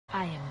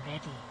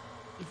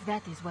If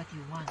that is what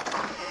you want.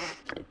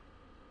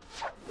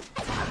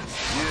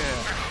 Yeah.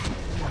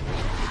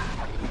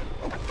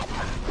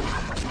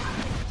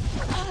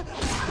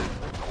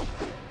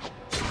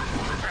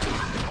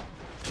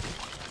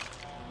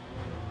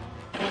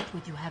 What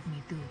would you have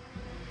me do?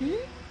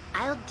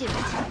 I'll do it.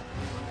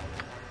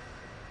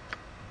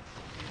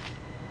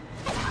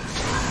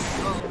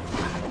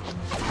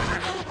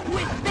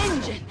 With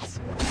vengeance!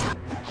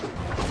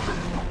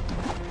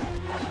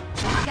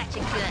 Gotcha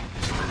good.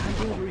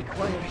 I will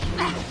require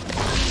healing.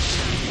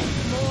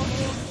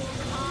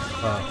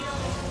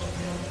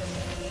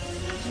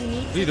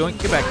 What are you doing?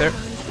 Get back there.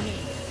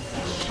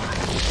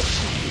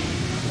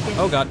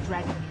 Oh god.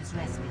 Dragon is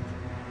respite.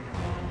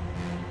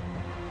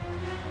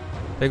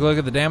 Take a look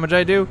at the damage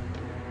I do.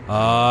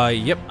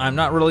 Yep, I'm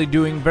not really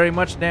doing very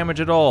much damage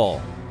at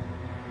all.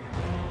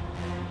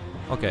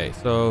 Okay,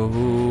 so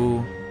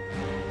who...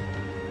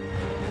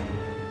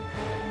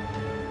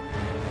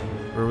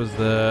 Where was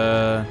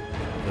the...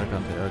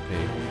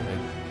 Okay.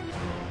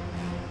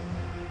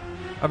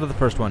 How did the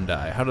first one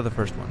die? How did the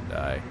first one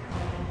die?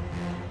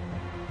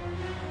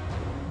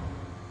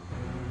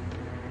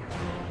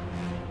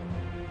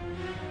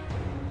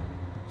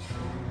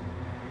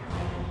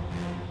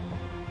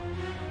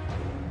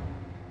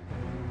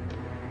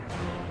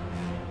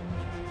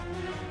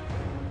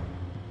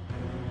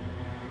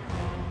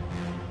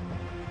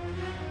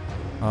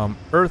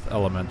 Earth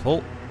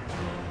Elemental.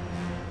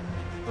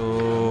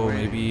 So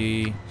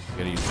maybe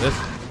gotta use this.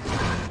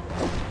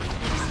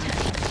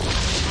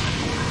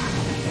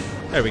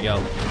 There we go.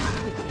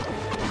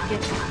 Get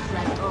this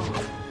dragon. Oh,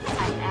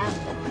 I am.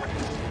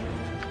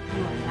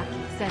 You are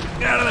lucky. Send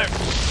Get out of there.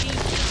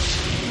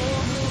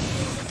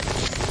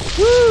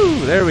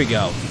 Woo! There we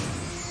go.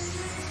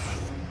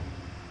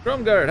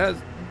 Drum guard has.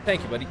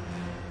 Thank you, buddy.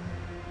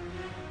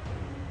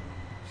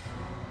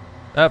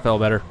 That felt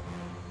better.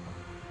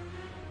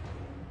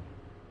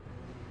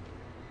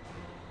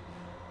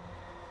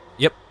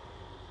 Yep.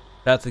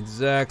 That's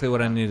exactly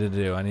what I needed to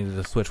do. I needed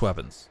to switch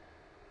weapons.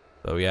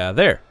 So yeah,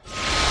 there.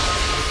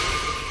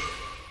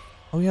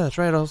 Oh yeah, that's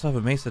right. I also have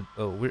a Mesa.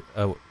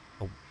 A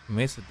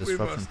Mesa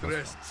disruption. We must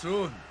rest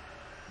soon.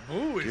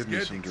 Boo is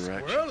getting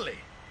squirrely.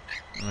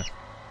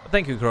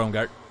 Thank you,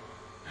 Chromegart.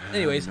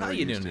 Anyways, how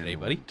you doing today,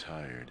 buddy?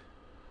 Tired.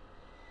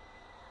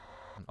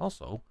 And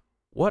also,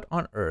 what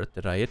on earth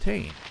did I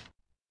attain?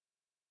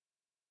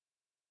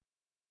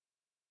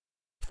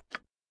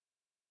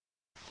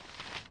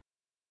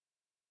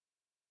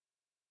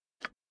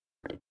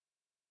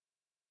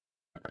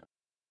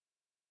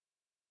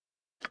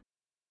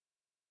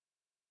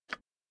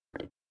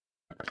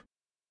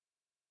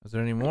 Is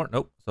there any more?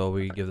 Nope. So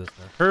we give this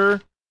to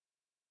her.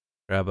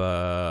 Grab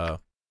a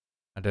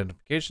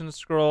identification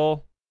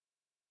scroll.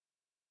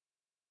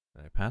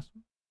 Did I pass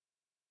him?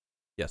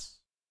 Yes.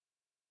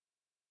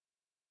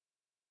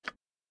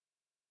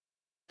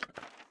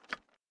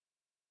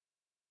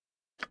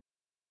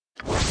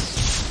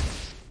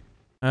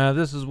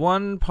 This is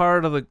one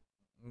part of the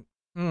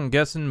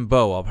Gessin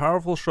bow, a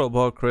powerful short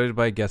bow created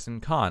by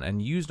Gessin Khan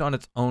and used on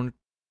its own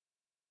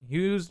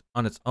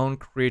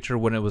creature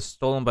when it was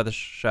stolen by the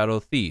Shadow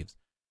Thieves.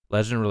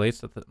 Legend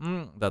relates that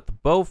the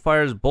bow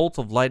fires bolts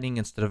of lightning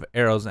instead of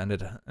arrows, and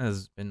it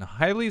has been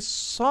highly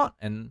sought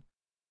in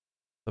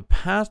the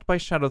past by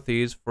Shadow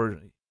Thieves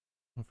for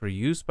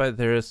use by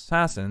their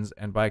assassins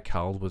and by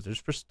cowled wizards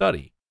for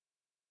study.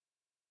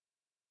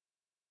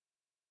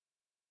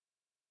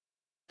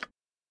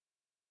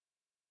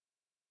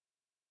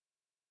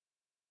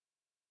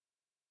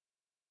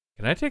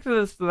 Can I take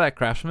this to that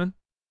craftsman?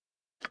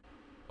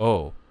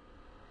 Oh.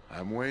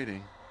 I'm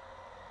waiting.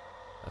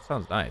 That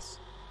sounds nice.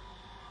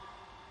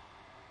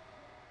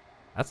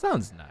 That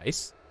sounds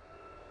nice.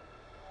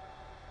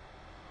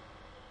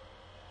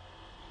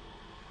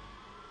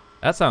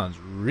 That sounds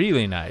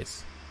really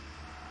nice.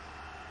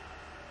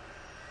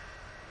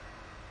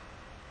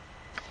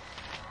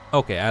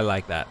 Okay, I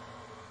like that.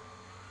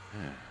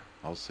 Yeah,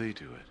 I'll see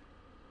to it.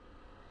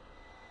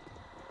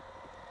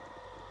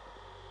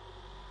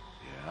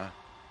 Yeah?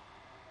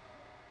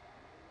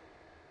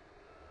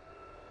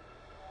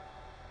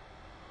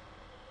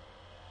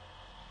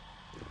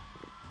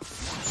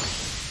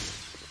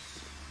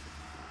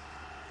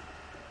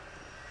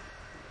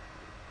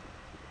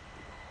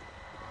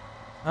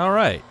 All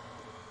right.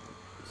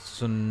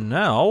 So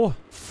now,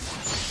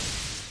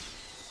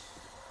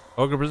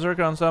 Ogre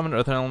Berserker unsummoned,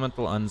 Earth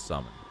Elemental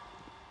unsummoned.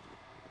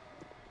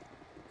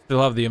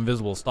 Still have the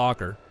invisible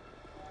stalker.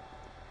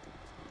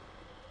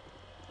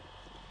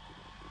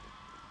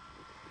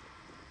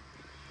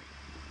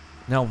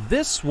 Now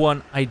this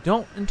one, I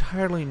don't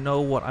entirely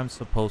know what I'm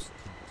supposed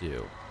to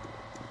do.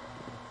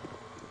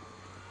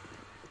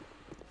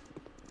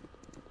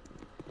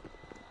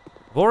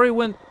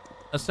 Vori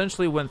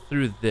essentially went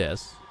through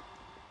this.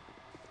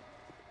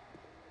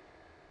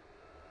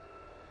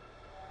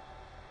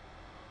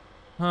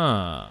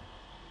 Huh.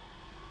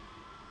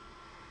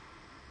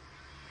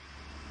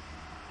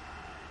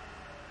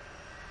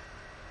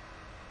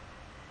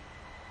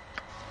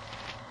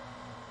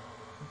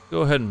 Let's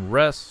go ahead and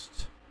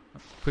rest.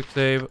 Quick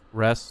save,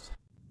 rest.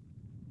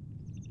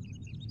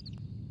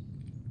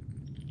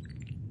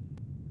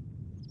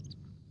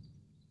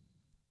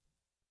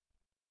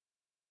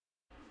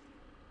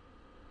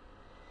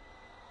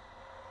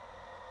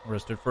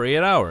 rested for 8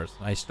 hours.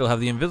 I still have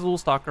the invisible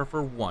stalker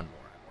for 1 more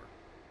hour,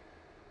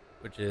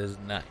 which is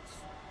nice.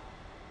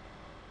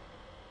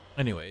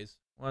 Anyways,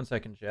 1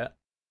 second, chat.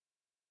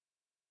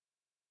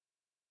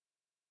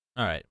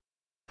 All right.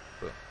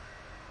 Boom.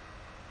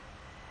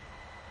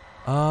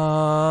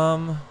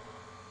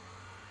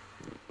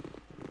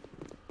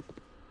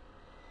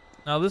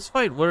 Now this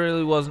fight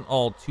really wasn't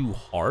all too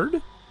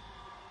hard.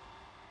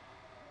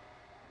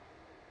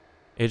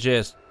 It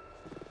just...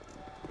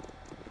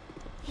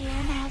 Here,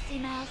 Mousy,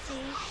 Mousy.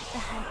 The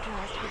hunt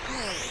draws to a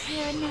close.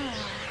 Here now.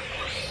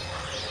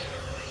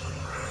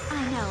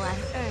 I know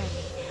I'm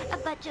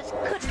early, but just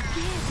couldn't give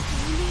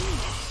to me.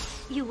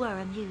 You were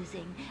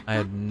amusing. I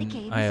have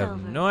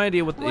no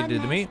idea what they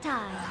did to me.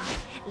 Time.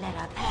 Let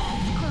our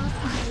paths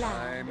cross the line.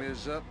 Time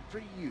is up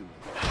for you.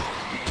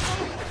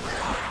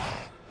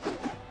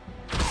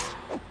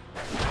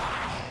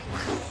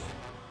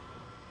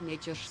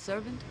 Nature's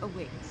servant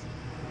awaits.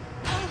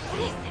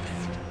 What is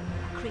this?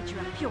 A creature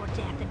of pure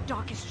death and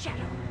darkest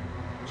shadow.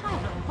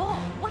 Child of Paul,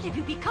 what have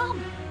you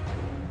become?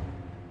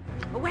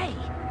 Away!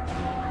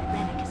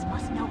 Irenicus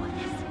must know of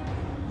this.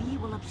 We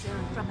will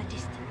observe from a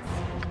distance.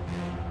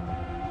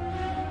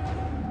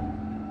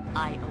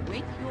 I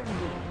await your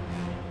move.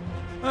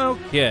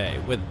 Okay,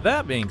 with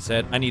that being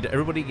said, I need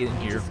everybody to get in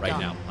here right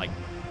now. Like,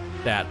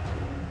 that.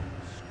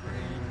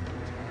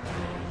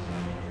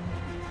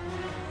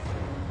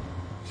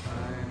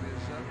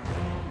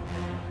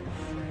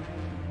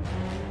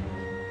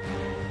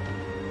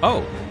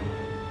 Oh.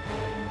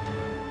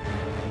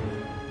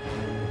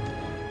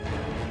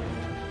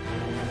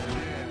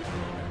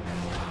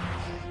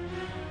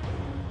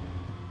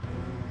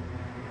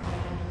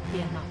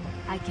 Fear not,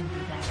 I can do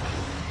that.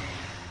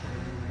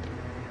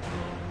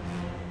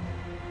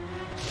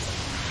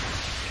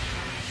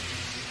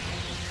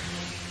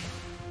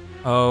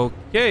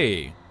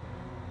 Okay.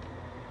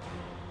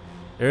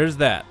 There's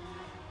that.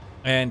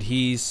 And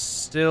he's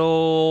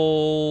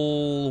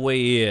still the way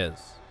he is.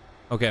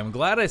 Okay, I'm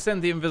glad I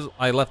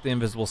left the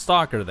invisible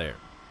stalker there.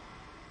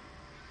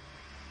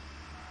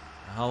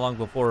 How long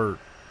before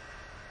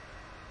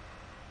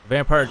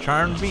vampire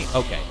charmed me?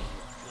 Okay.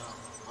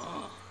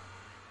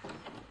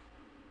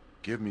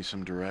 Give me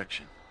some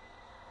direction.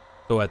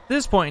 So at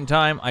this point in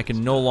time, I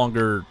can no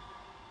longer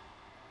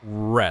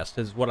rest,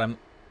 is what I'm...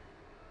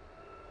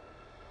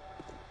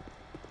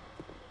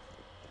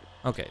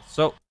 Okay,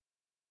 so...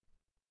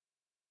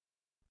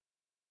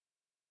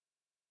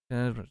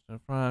 Okay,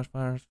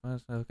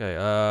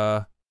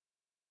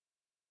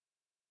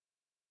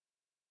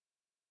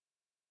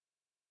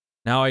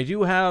 now I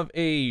do have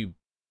a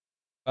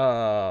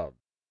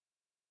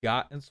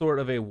gotten sort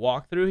of a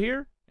walkthrough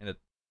here, and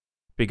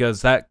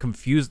because that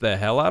confused the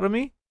hell out of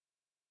me.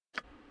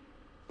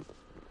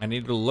 I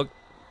need to look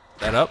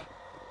that up.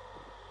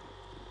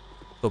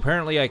 So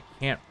apparently I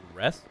can't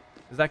rest.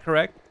 Is that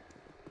correct?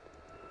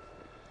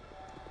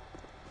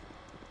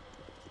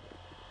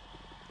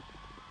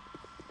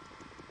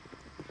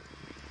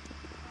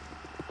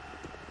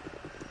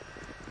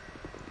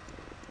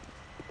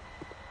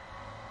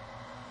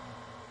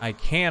 I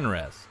can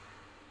rest.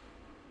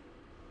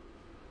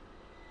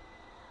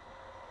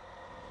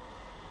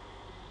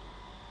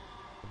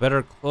 I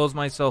better close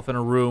myself in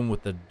a room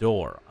with the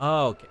door.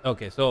 Oh, okay.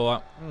 Okay.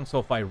 So, so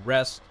if I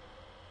rest,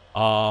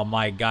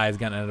 my guy's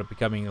gonna end up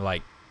becoming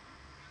like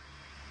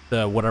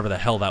the whatever the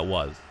hell that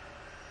was.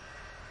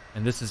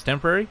 And this is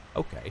temporary?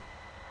 Okay.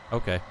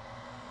 Okay.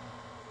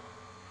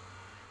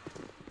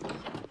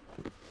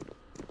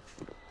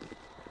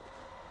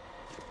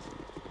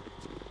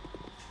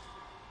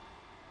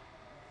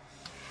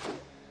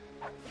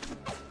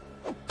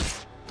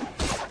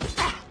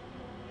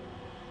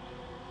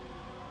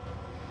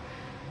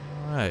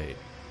 Right.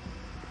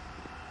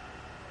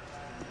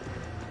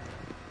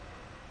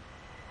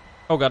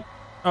 Oh god.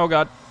 Oh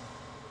god.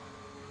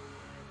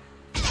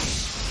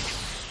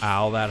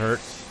 Ow, that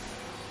hurt.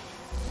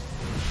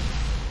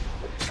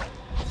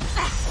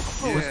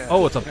 Yeah.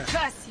 Oh, it's a...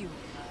 Curse you!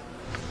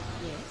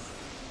 Yes?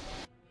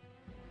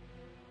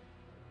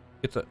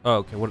 It's a... Oh,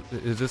 okay, what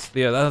is this?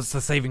 Yeah, that's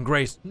the saving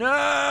grace.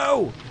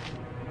 No!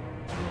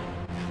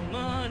 Come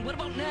on, what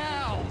about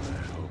now?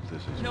 I hope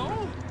this is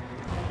No?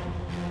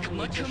 Come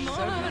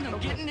on, I'm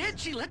getting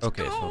itchy, let's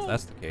Okay, go! so if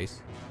that's the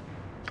case.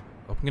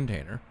 Open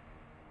container.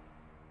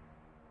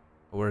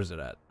 Where is it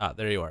at? Ah,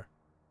 there you are.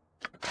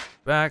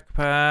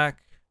 Backpack.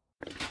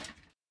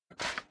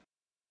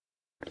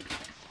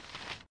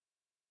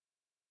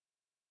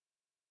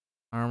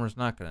 Armor's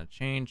not gonna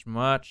change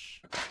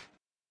much.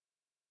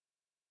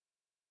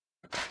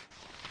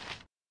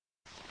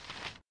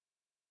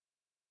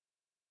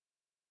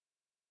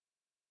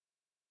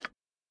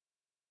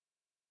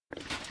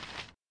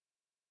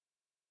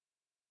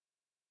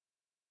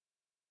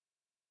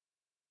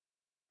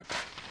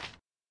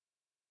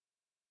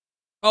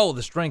 Oh,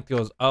 the strength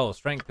goes... Oh,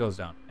 strength goes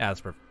down. Yeah,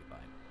 that's perfectly fine.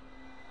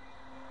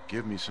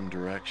 Give me some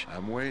direction.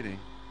 I'm waiting.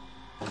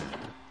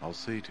 I'll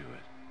see to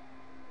it.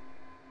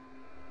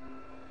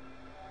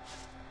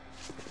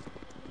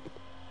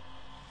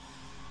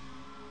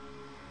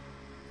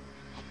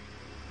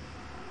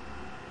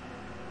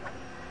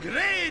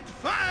 Great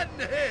fun!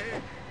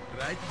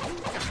 Right?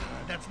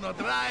 That's not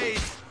right.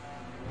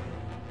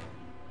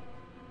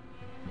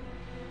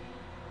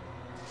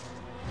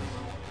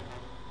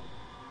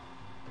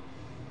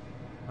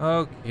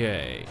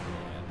 Okay.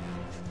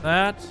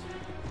 That.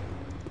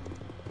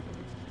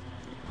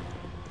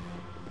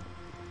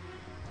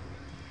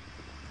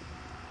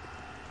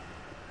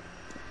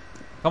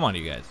 Come on,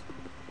 you guys.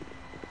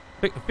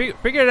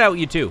 Figure it out,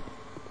 you two.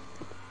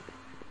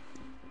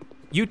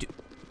 You two.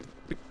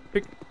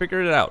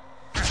 Figure it out.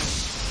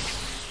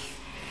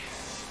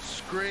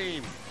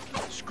 Scream!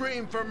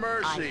 Scream for I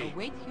mercy!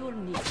 await your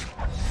needs.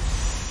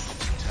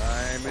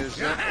 Time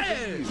is up.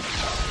 Yes!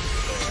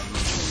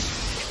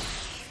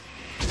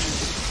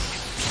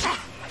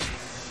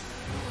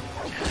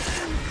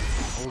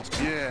 Oh,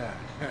 yeah.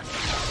 Yeah.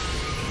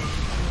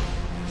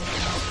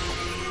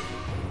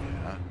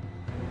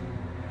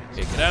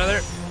 Okay, get out of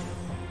there.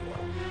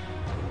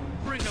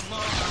 Bring them on.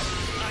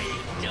 I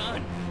ain't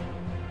done.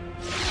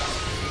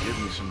 Give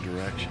me some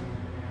direction.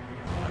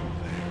 I'm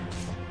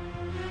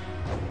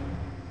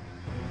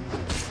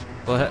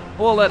there.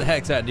 We'll let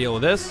Hexat deal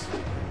with this.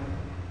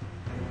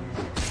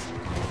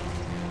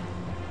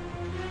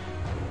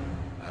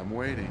 I'm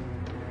waiting.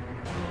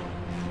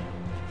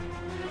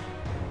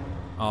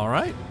 All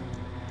right.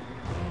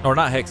 Or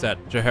not Hexat,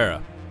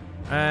 Jahara.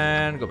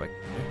 And go back to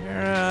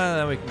Jahara.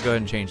 Then we can go ahead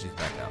and change these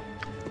back out.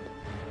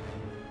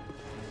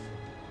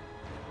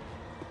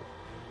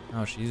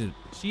 Oh,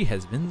 she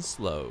has been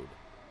slowed.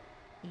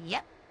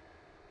 Yep.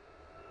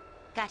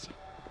 Gotcha.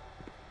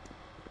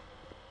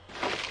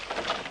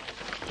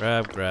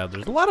 Grab.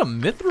 There's a lot of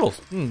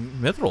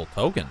mithril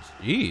tokens.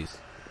 Jeez.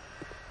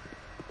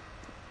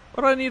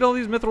 What do I need all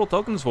these mithril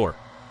tokens for?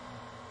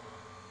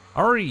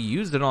 I already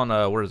used it on,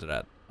 where is it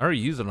at? I already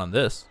used it on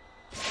this.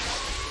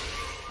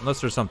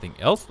 Unless there's something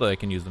else that I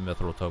can use the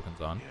mithril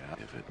tokens on. Yeah,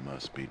 if it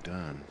must be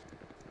done.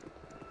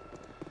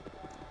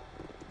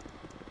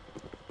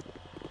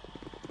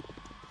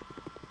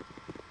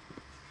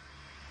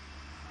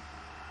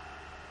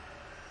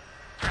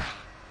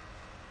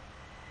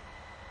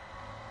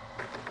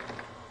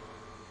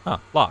 Huh,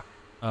 lock.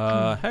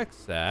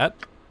 Hexat.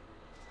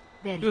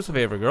 Do us a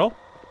favor, girl.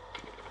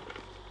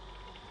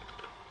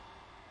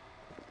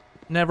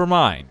 Never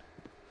mind.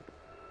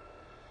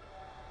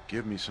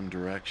 Give me some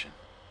direction.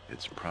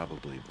 It's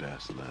probably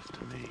best left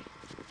to me.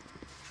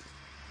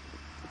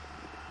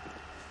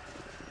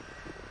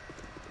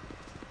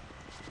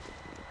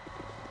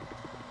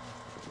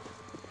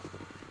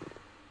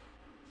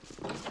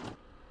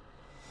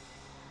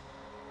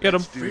 Get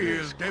him. Let's do Feel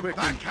this the quick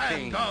and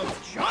backhand clean.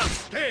 of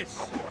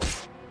justice!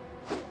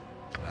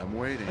 I'm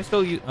waiting. I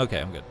still use. Okay,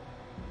 I'm good.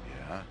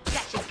 Yeah.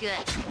 Gotcha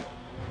good.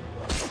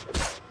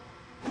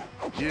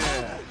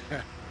 Yeah.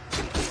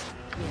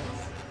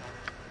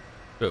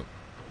 Boom.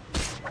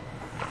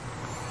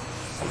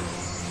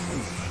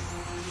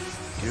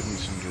 Give me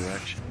some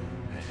direction.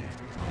 Hey,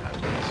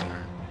 I'm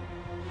concerned.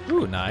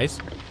 Ooh, nice.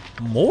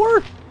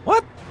 More?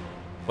 What?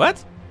 What?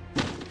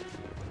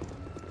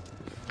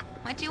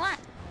 What do you want?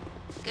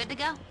 Good to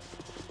go.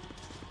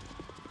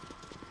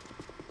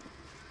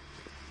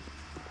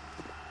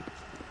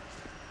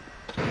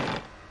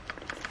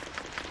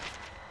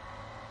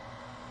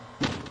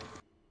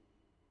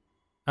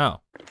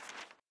 Oh.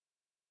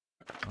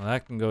 Well,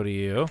 that can go to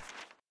you.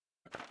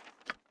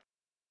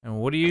 And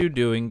what are you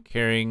doing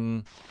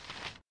carrying...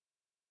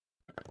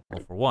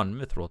 Well, for one,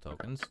 mithril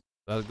tokens.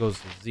 That goes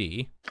to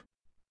Z.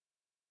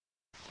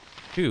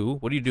 Two,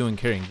 what are you doing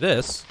carrying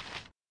this?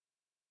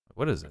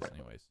 What is this,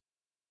 anyways?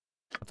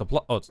 It's a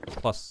it's a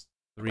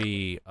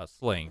 +3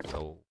 sling,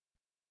 so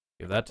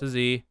give that to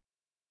Z.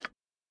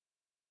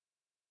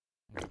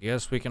 I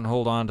guess we can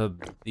hold on to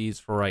these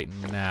for right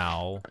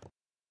now.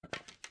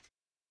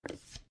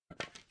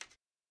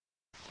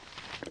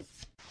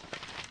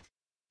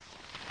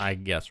 I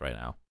guess right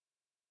now.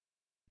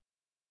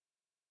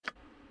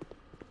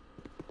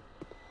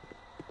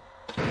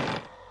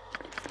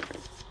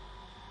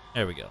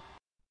 There we go.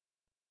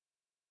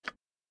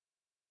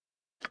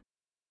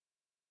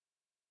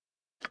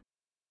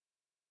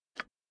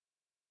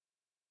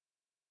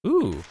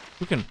 Ooh,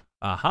 we can...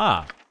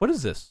 Aha! What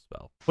is this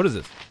spell? What is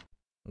this?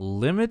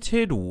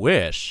 Limited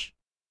Wish.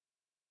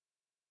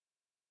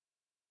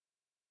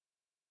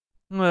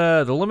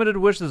 The Limited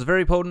Wish is a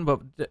very potent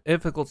but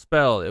difficult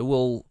spell. It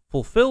will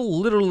fulfill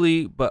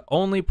literally, but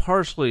only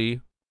partially,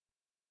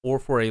 or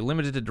for a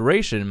limited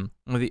duration,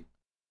 with the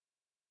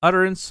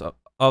utterance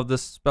of the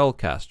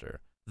spellcaster.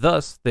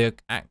 Thus, the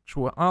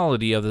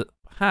actuality of the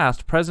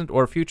past, present,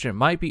 or future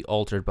might be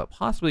altered, but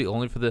possibly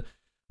only for the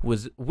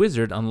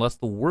wizard unless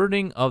the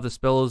wording of the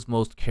spell is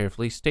most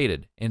carefully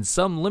stated. In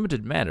some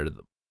limited manner,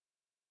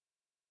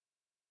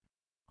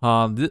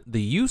 the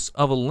use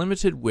of a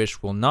limited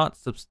wish will not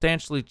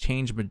substantially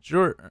change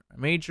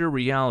major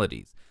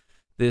realities.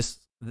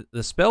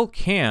 The spell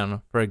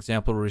can, for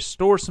example,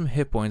 restore some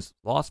hit points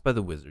lost by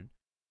the wizard.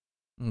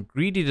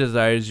 Greedy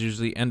desires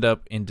usually end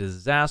up in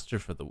disaster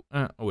for the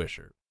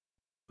wisher.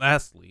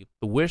 Lastly,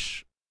 the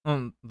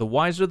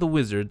wiser the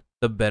wizard,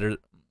 the better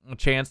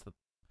chance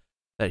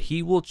that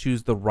he will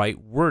choose the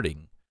right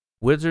wording.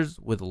 Wizards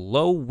with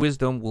low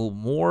wisdom will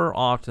more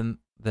often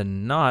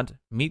than not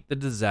meet the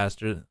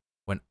disaster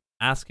when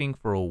asking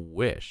for a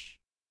wish.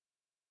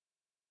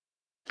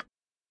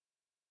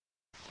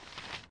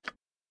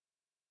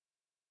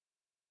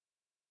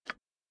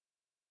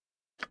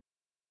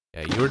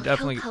 Yeah, you're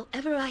definitely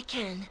however I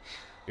can.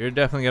 You're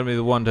definitely gonna be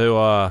the one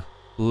to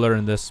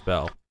learn this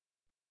spell.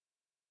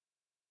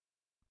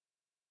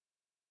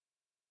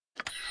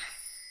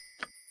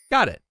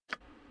 Got it.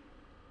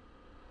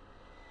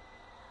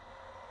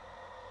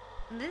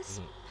 This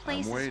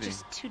place is waiting.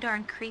 just too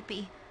darn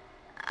creepy.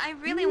 I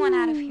really want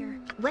out of here.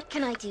 What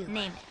can I do?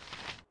 Name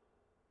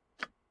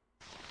it.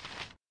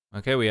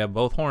 Okay, we have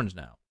both horns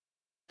now.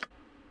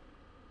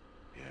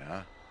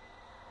 Yeah.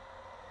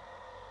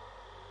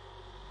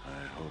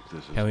 I hope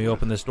this is. Can we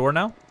open this door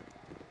now?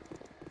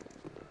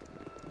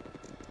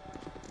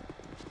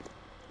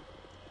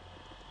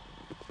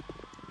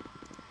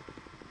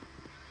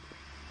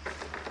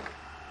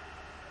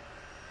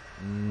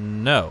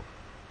 No.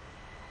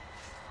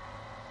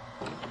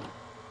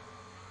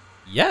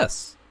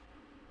 Yes.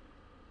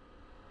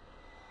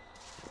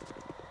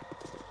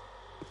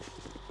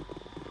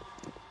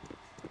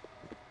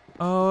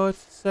 Oh,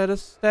 it's a set of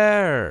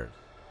stairs.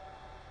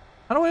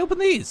 How do I open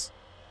these?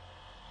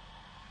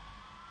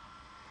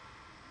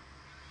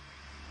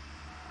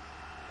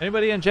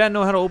 Anybody in chat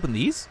know how to open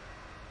these?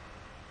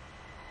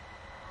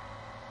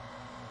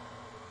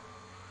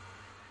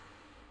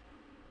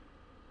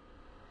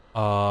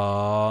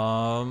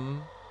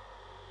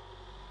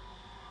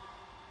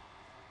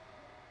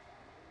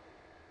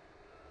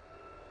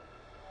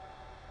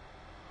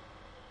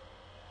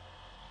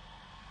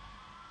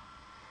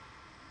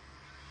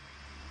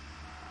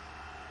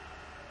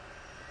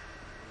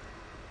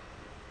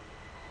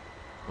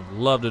 Would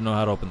love to know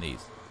how to open these.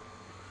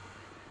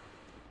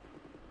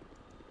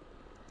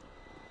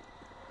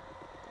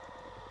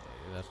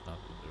 Okay, that's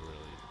nothing to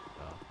really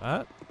stop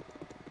that.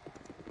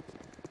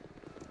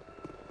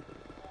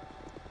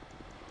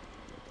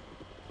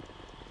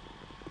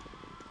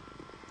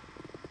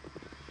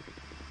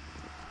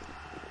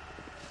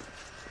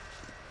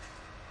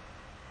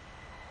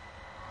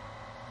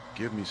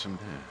 Give me some.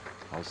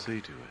 I'll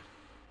see to it.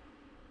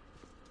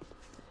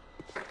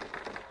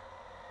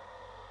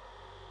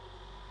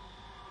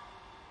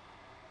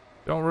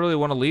 Don't really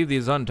want to leave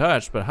these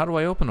untouched, but how do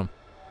I open them?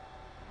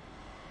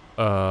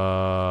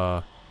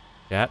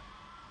 Cat?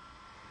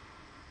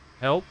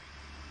 Help?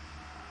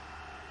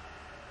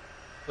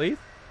 Please?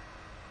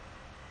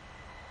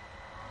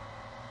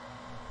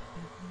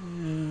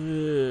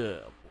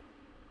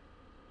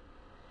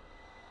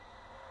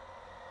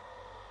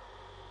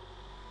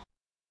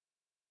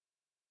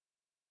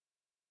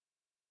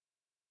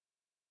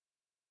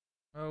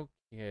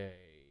 Okay.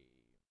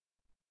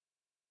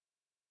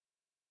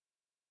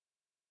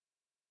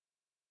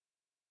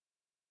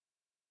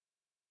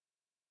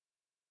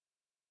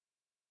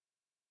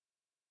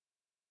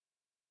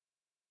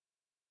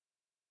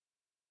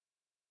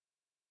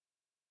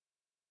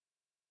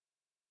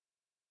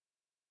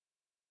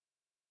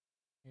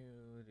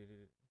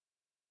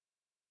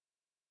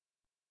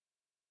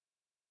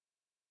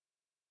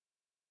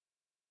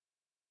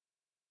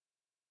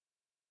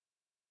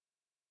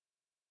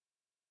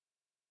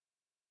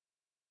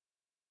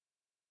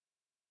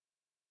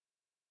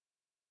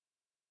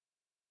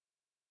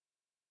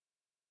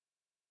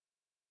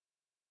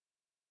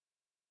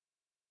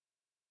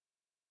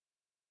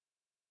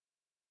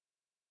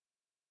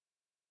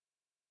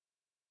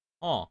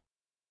 Huh.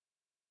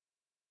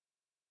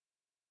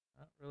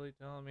 Not really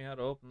telling me how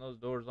to open those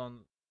doors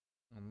on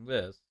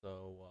this,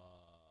 so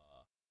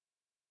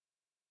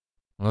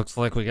looks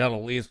like we gotta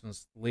leave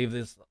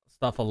this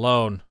stuff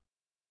alone.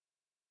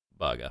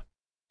 Bugger.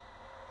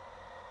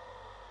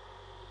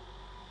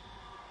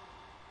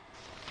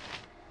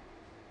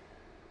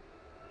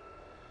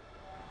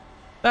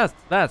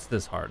 That's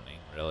disheartening,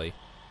 really.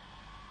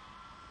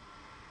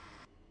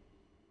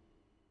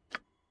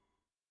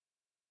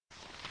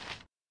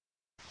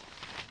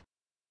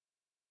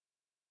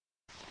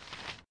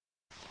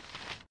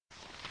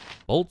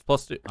 Bolts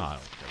plus 2. Oh, I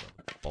don't care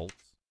about bolts.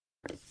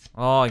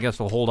 Oh, I guess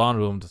we'll hold on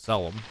to them to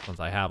sell them since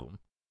I have them.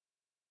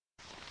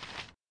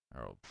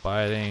 Arrow of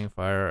biting,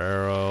 fire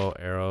arrow,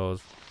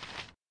 arrows,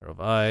 arrow of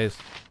ice,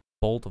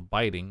 bolt of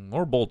biting,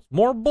 more bolts,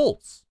 more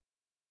bolts,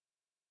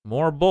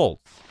 more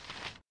bolts.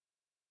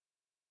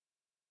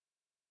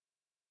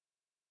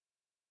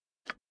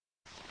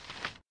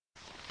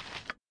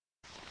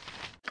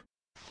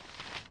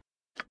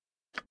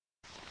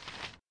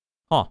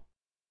 Huh.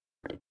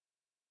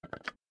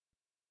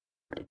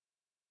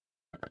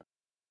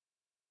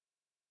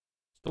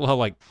 Still have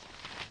like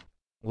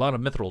a lot of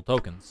mithril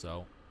tokens,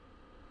 so.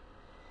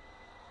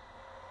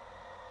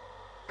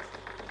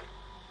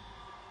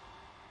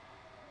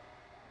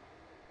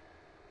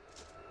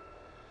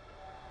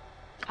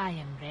 I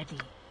am ready,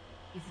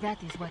 if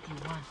that is what you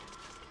want.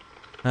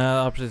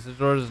 Obviously, the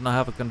door does not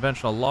have a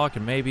conventional lock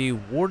and may be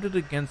warded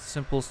against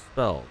simple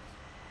spells.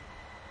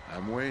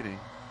 I'm waiting.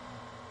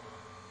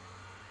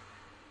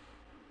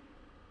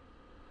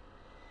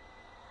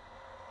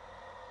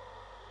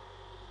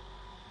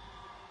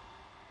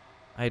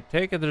 I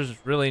take it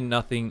there's really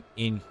nothing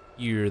in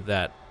here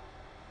that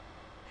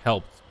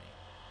helps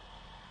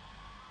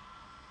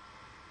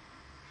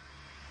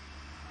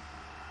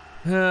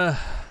me. Oh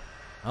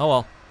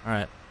well.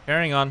 Alright.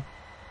 Carrying on.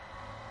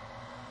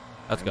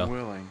 Let's go. I'm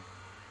willing.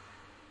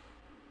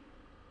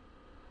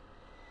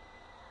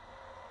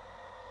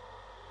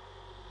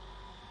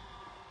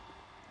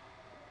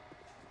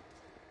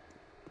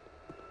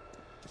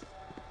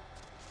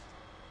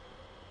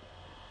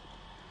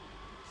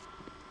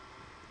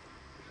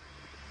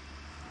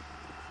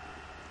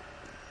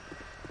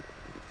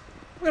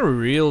 I'm gonna be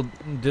real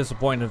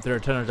disappointed if there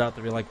turns out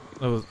to be like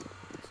there was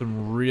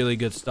some really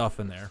good stuff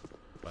in there,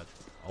 but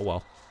oh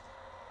well.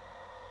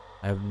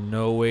 I have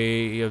no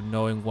way of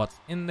knowing what's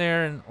in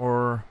there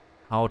or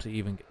how to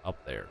even get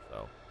up there,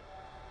 so.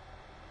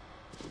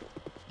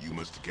 You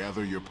must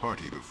gather your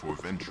party before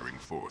venturing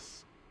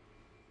forth.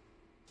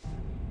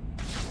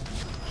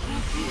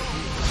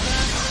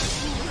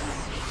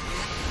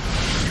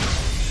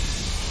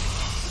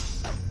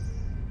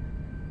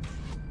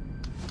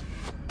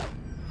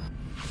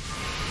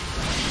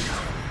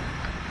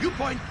 You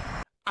point,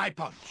 I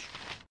punch.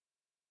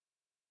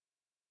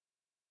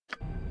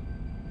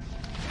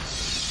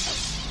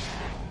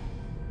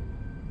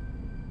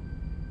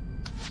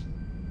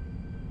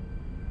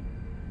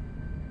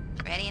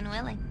 Ready and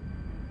willing.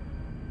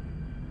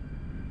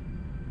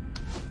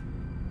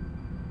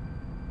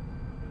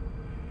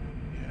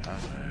 Yeah, I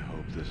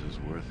hope this is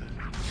worth it.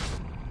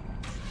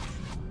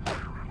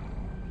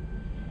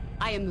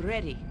 I am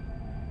ready.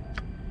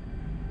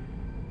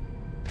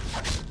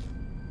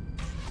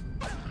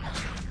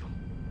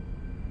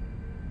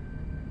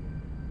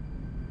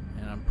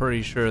 And I'm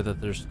pretty sure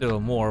that there's still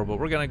more, but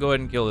we're gonna go ahead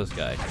and kill this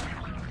guy.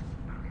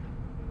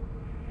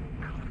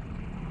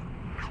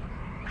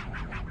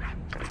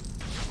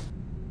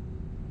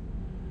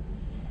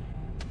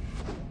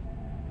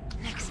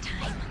 Next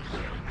time.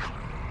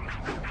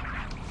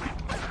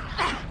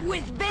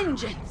 With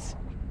vengeance!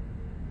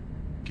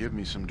 Give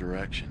me some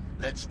direction.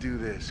 Let's do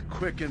this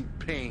quick and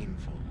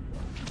painful.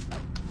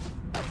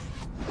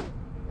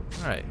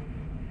 Alright.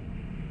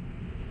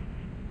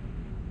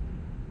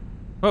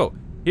 Oh,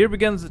 here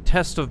begins the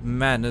test of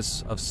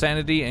madness, of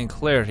sanity and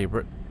clarity.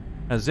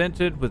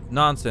 Presented with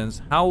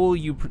nonsense, how will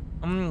you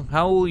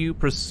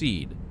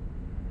proceed?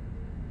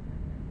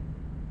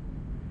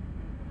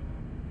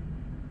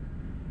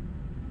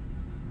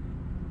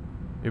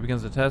 Here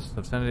begins the test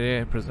of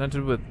sanity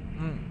presented with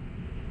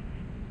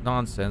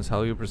nonsense. How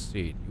will you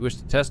proceed? You wish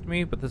to test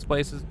me, but this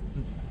place is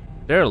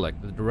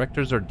derelict. The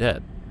directors are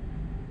dead.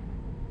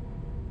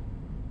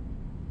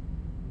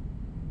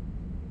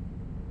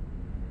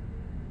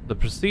 The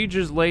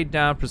procedures laid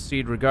down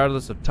proceed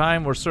regardless of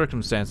time or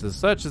circumstances.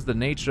 Such is the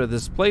nature of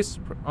this place.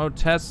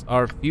 Protests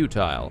are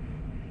futile.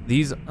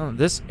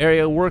 This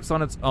area works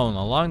on its own,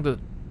 allowing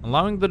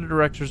the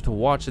directors to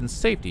watch in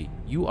safety.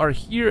 You are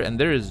here, and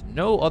there is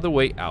no other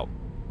way out.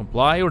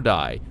 Comply or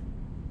die.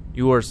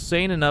 You are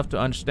sane enough to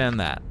understand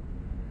that.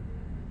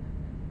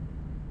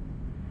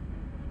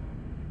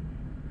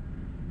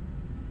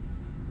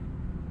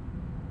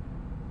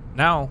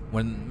 Now,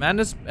 when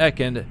madness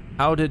beckoned,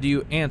 how did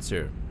you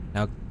answer?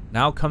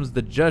 Now comes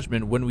the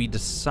judgment when we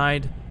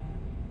decide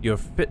your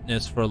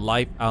fitness for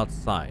life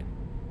outside.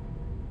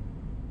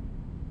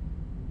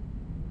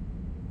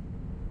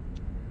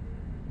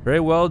 Very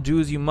well, do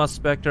as you must,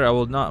 Spectre. I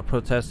will not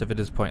protest if it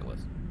is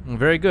pointless.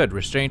 Very good.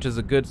 Restraint is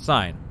a good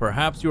sign.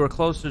 Perhaps you are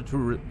closer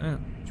to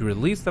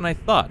release than I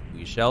thought.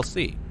 We shall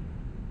see.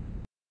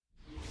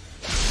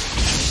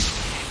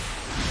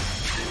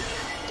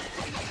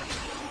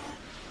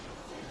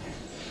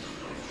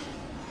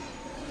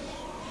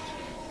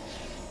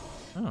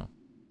 Oh.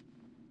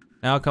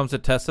 Now comes a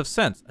test of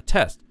sense. A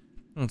test.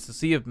 It's to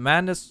see if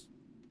madness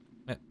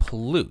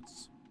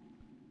pollutes.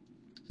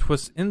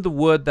 'Twas in the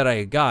wood that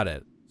I got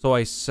it, so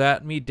I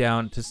sat me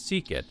down to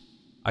seek it.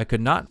 I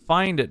could not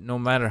find it no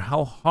matter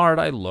how hard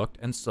I looked,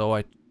 and so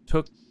I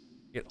took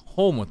it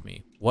home with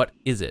me. What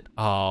is it?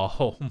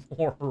 Oh,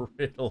 more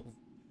riddles.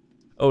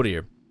 Oh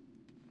dear.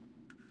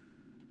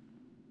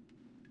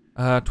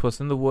 'Twas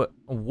in the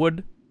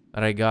wood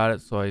that I got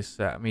it, so I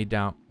sat me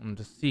down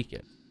to seek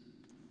it.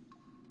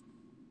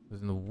 It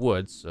was in the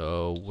woods,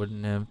 so wood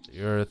nymph,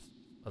 the earth,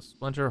 a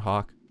splinter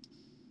hawk.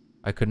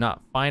 I could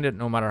not find it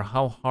no matter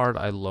how hard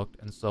I looked,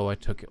 and so I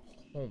took it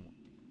home.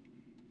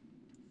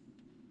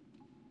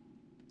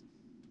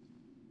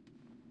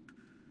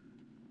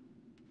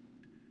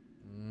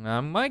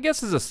 My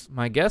guess is a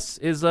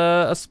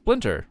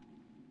splinter.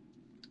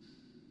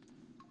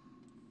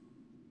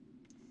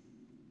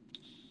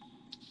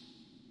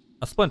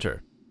 A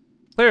splinter.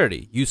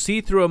 Clarity. You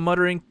see through a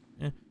muttering.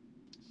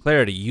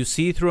 Clarity. You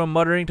see through a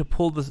muttering to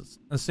pull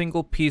a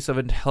single piece of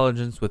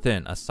intelligence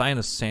within, a sign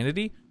of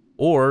sanity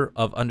or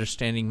of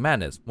understanding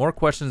madness. More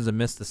questions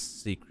amidst the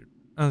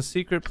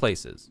secret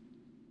places.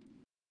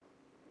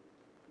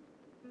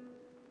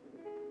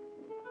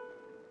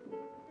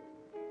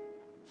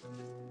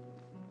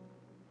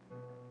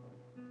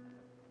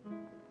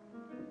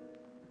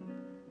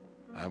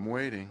 I'm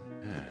waiting.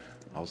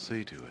 I'll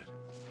see to it.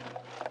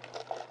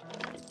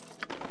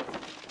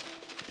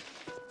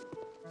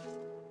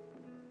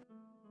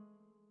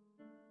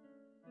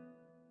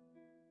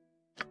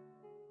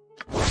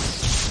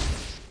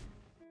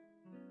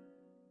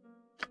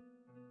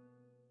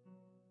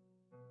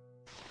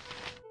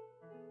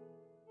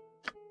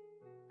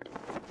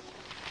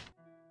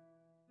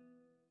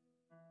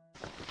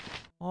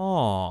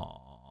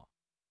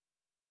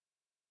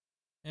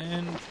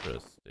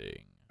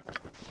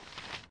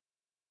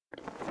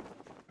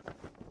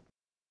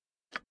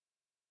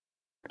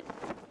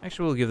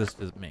 Actually, we'll give this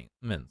to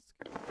Minsk.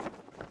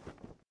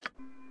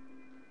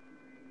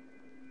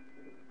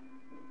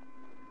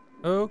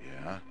 Okay.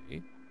 Yeah,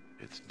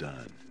 it's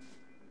done.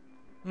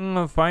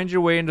 Find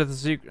your way into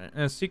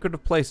the secret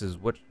of places.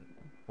 What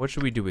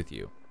should we do with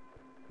you?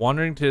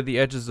 Wandering to the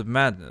edges of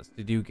madness.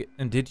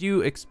 Did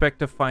you expect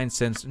to find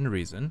sense and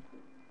reason?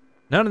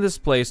 None of this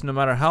place, no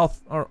matter how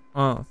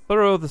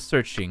thorough the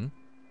searching,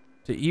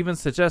 to even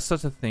suggest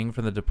such a thing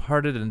from the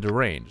departed and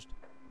deranged.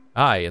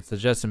 Aye, it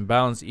suggests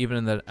imbalance even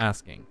in the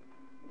asking.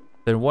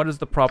 Then what is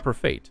the proper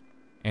fate?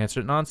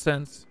 Answer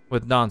nonsense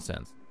with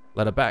nonsense.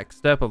 Let a back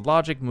step of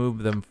logic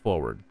move them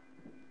forward.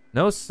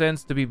 No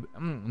sense to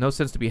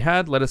be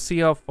had. Let us see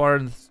how far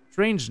in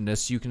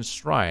strangeness you can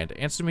stride.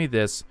 Answer me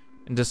this,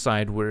 and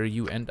decide where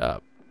you end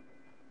up.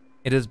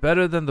 It is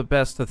better than the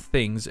best of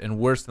things, and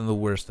worse than the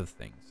worst of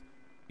things.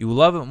 You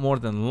love it more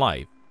than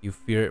life. You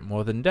fear it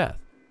more than death.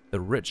 The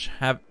rich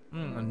have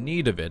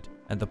need of it,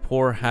 and the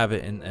poor have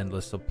it in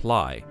endless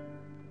supply.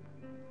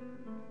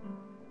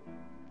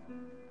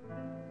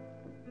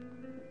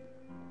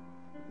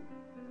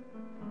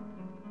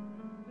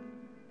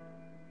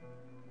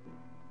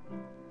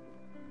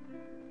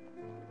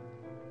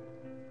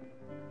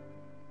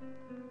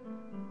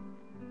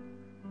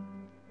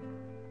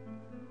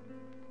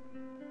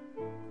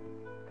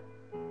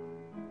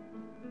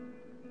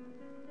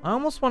 I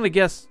almost want to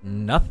guess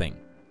nothing.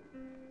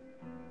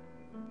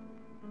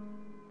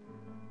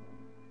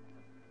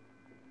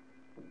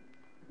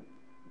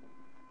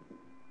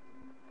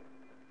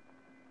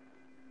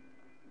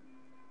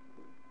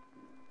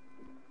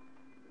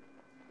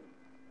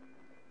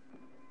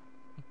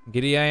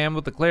 Giddy I am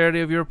with the clarity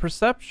of your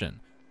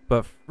perception,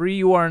 but free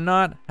you are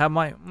not. Have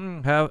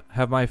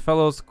my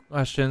fellows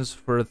questions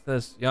for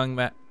this young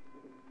man.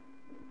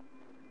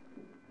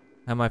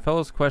 Have my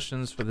fellows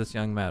questions for this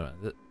young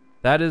man.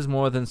 That is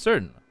more than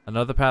certain.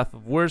 Another path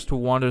of worse to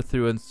wander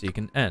through and seek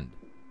an end.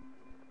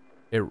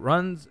 It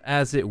runs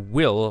as it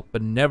will,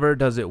 but never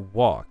does it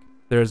walk.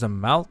 There is a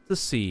mouth to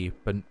see,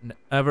 but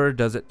never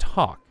does it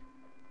talk.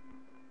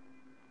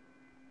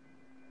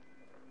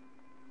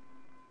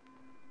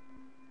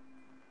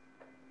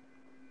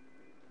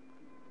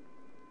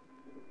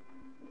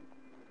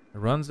 It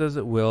runs as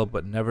it will,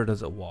 but never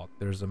does it walk.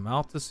 There is a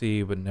mouth to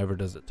see, but never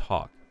does it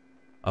talk.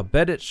 A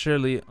bed it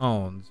surely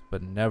owns,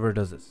 but never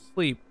does it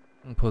sleep.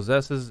 And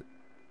possesses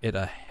it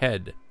a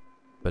head,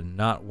 but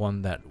not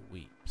one that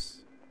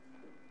weeps.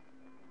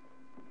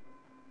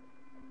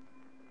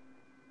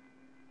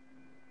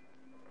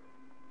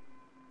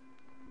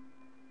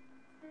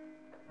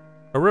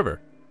 A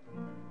river.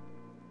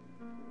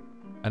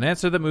 An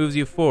answer that moves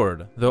you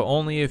forward, though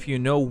only if you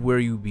know where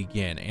you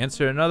begin.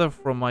 Answer another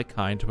from my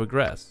kind to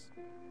progress.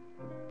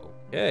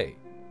 Okay.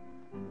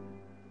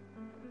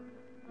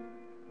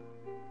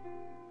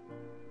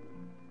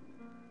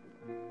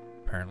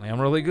 Apparently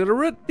I'm really good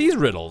at these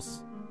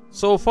riddles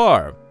so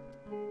far.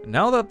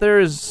 Now that there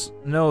is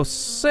no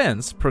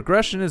sense,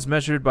 progression is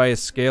measured by a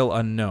scale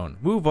unknown.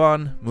 Move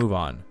on, move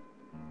on.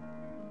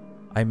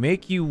 I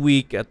make you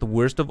weak at the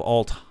worst of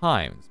all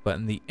times, but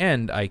in the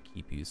end I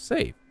keep you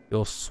safe.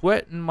 You'll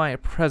sweat in my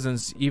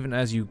presence even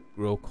as you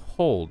grow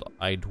cold.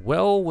 I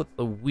dwell with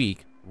the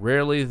weak,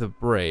 rarely the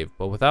brave,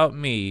 but without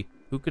me,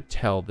 who could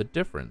tell the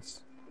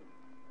difference?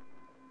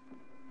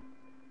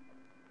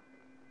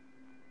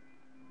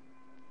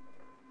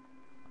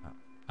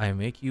 I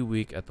make you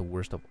weak at the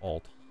worst of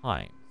all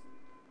times.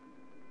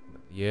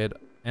 At the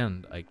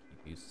end, I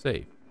keep you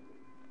safe.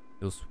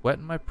 You'll sweat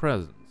in my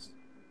presence.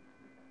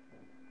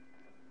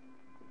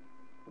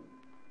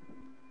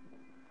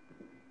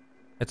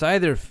 It's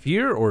either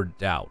fear or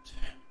doubt.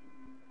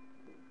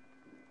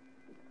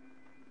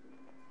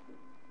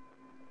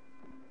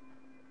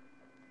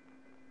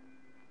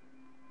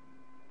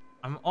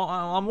 I'm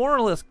more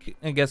or less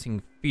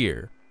guessing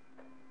fear.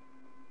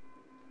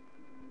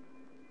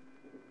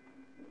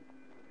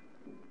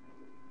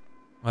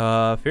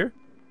 Fear?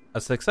 A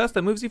success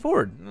that moves you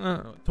forward.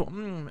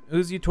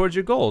 Moves you towards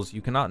your goals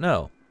you cannot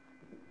know.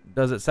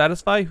 Does it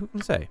satisfy? Who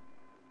can say?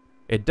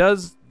 It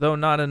does, though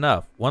not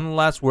enough. One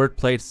last word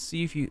play to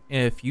see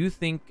if you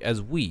think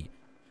as we.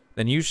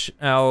 Then you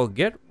shall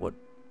get what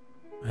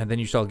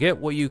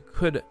you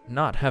could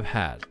not have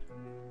had.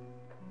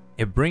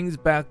 It brings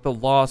back the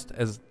lost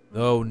as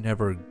though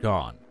never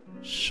gone.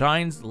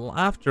 Shines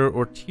laughter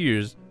or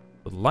tears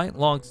with light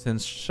long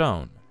since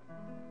shone.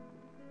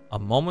 A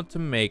moment to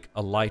make,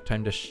 a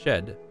lifetime to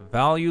shed,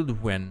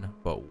 valued when,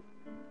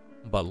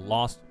 but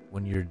lost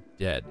when you're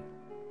dead.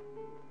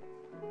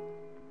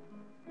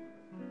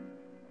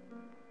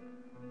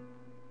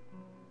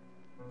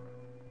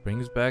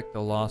 Brings back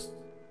the lost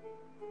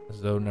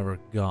as though never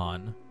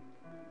gone.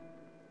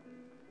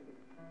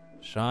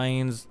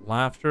 Shines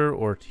laughter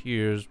or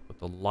tears with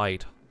the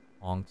light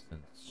long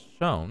since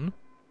shone.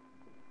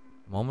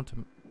 A moment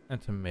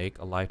to make,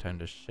 a lifetime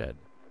to shed.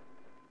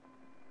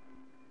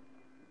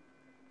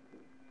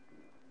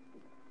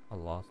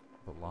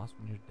 But lost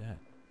when you're dead.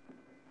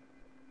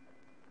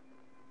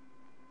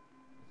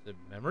 Is it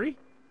memory?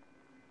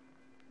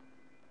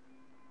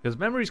 Because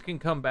memories can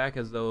come back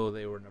as though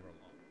they were never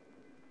lost.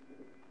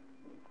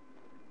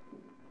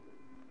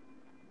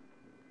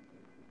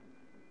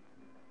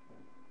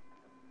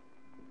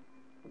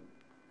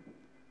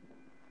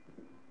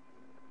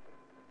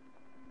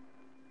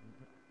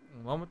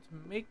 a moment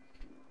to make.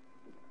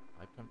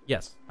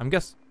 Yes, I'm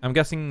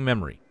guessing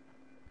memory.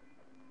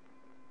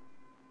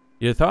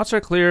 Your thoughts are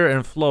clear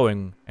and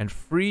flowing, and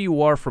free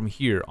you are from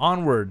here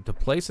onward to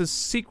places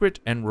secret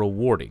and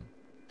rewarding.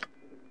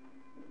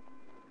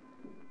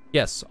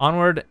 Yes,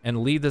 onward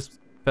and leave this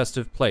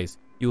festive place.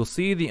 You will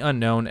see the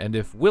unknown, and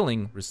if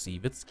willing,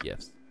 receive its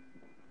gifts.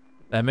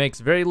 That makes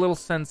very little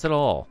sense at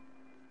all.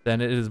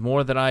 Then it is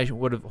more than I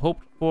would have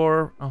hoped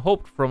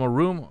from a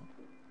room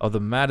of the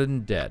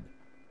maddened dead.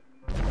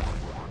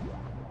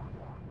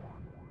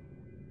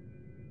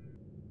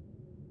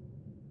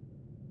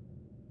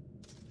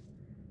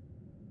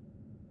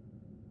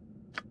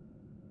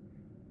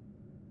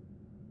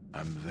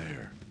 I'm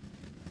there.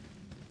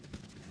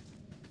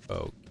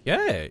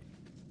 Okay.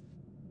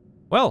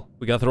 Well,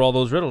 we got through all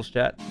those riddles,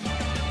 chat.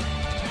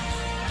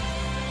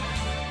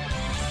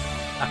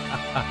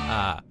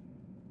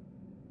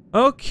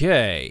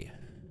 Okay.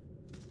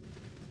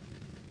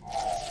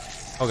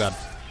 Oh god.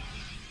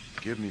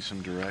 Give me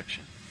some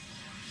direction.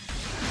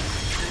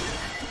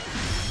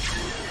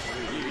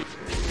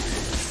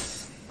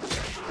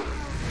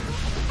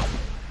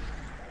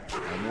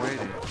 I'm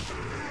waiting.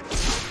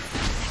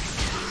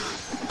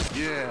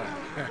 Yeah.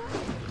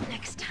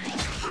 Next time.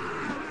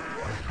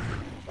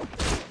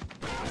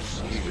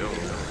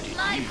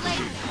 My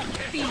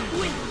blade be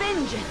with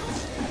vengeance.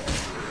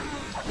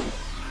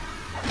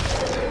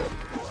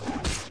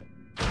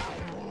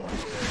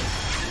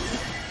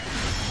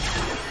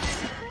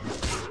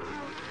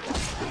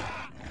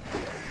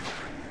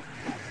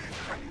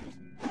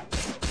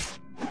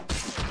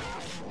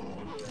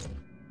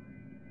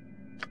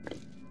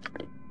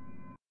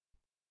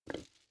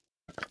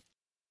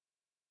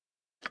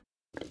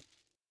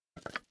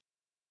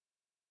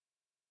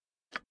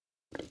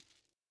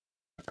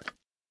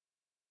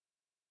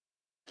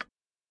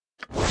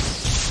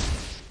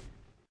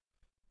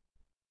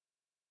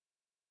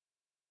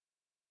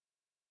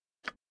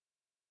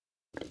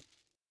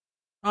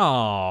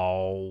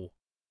 Oh.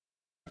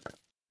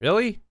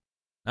 Really?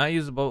 Not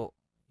usable.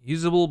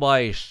 Usable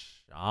by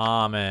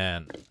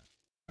shaman.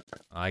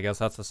 I guess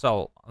that's a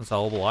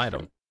sellable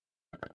item.